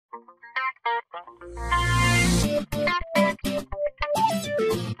Hello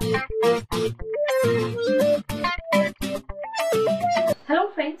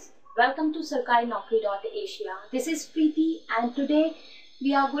friends, welcome to sarkarinaukri.asia. This is Preeti and today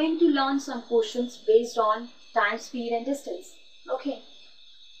we are going to learn some questions based on time, speed and distance. Okay.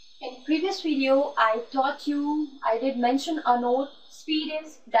 In previous video I did mention a note, speed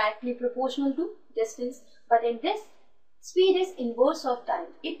is directly proportional to distance, but in this speed is inverse of time.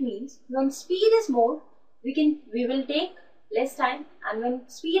 It means when speed is more, we will take less time, and when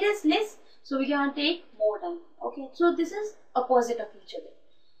speed is less, so we can take more time. Okay, so this is opposite of each other.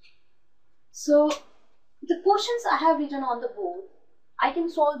 So the questions I have written on the board, I can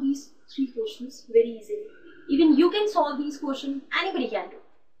solve these three questions very easily. Even you can solve these questions, anybody can do.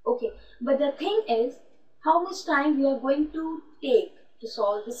 Okay, but the thing is how much time we are going to take to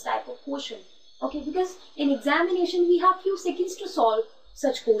solve this type of question. Okay, because in examination we have few seconds to solve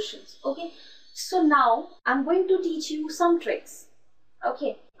such questions. Okay, so now I'm going to teach you some tricks.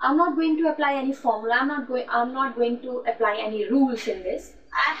 Okay, I'm not going to apply any formula, I'm not going to apply any rules in this.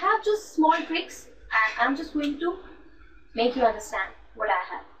 I have just small tricks and I'm just going to make you understand what I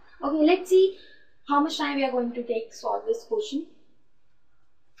have. Okay, let's see how much time we are going to take to solve this question.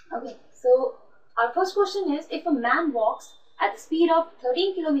 Okay, so our first question is, if a man walks at the speed of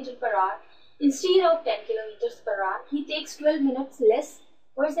 13 km per hour instead of 10 km per hour, he takes 12 minutes less.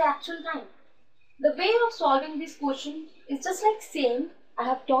 What is the actual time? The way of solving this question is just like same I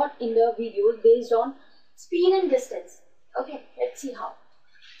have taught in the videos based on speed and distance. Okay, let's see how.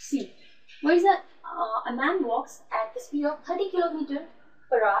 See, what is a man walks at the speed of 30 km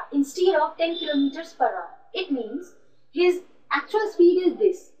per hour instead of 10 km per hour. It means his actual speed is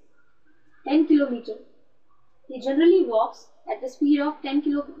this, 10 km. He generally walks at the speed of 10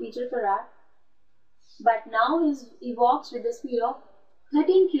 km per hour, but now he walks with the speed of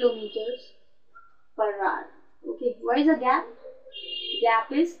 13 km per hour. Okay, what is the gap?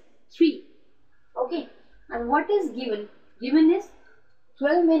 Gap is 3. Okay, and what is given? Given is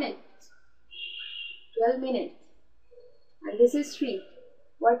 12 minutes. 12 minutes. And this is 3.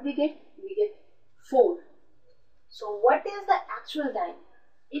 What we get? We get 4. So what is the actual time?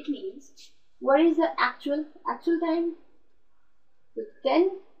 It means, what is the actual time? So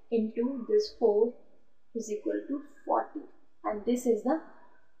 10 into this 4 is equal to 40. And this is the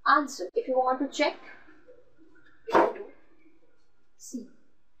answer. If you want to check, you can do. See,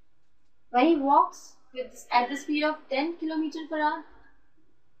 when he walks at the speed of 10 km per hour,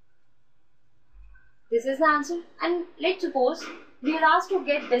 this is the answer. And let's suppose we are asked to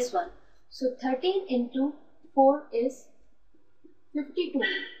get this one. So 13 into 4 is 52.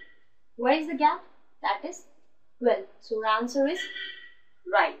 Where is the gap? That is 12. So the answer is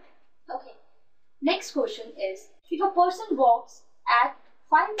right. Okay. Next question is, if a person walks at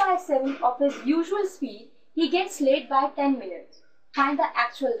 5/7 of his usual speed, he gets late by 10 minutes. Find the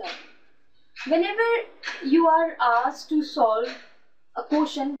actual time. Whenever you are asked to solve a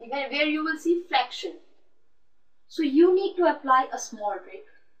question where you will see fraction, so you need to apply a small trick.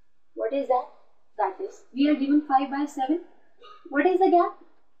 What is that? That is, we are given 5/7. What is the gap?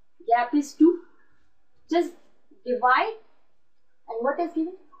 Gap is 2. Just divide, and what is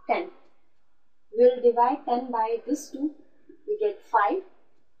given? 10. We will divide 10 by this 2. We get 5.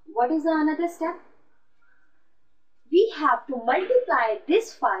 What is the another step? We have to multiply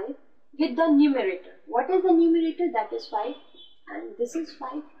this 5 with the numerator. What is the numerator? That is 5. And this is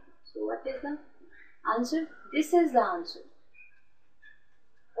 5. So what is the answer? This is the answer.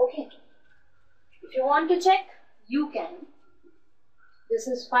 Okay. If you want to check, you can. This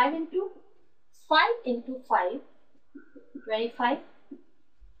is 5 into 5, 25.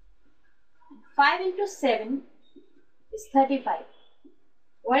 5 into 7 is 35.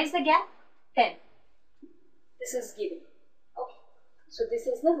 What is the gap? 10. This is given. Okay. So this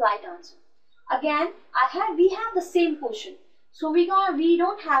is the right answer. Again, we have the same question. So we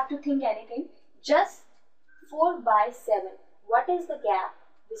don't have to think anything. Just 4/7. What is the gap?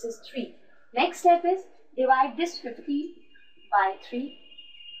 This is 3. Next step is divide this 50 by 3.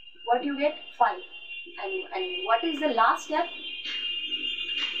 What you get? 5. And what is the last step?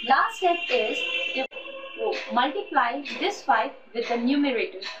 Last step is multiply this 5 with the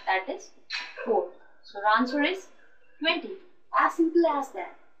numerator, that is 4. So the answer is 20. As simple as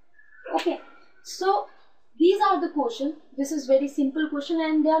that. Okay. So these are the questions. This is very simple question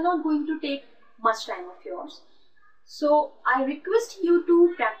and they are not going to take much time of yours. So I request you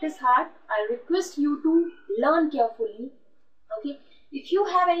to practice hard. I request you to learn carefully. Okay. If you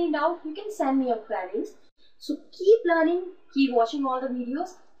have any doubt, you can send me your queries. So keep learning, keep watching all the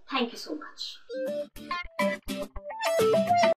videos. Thank you so much.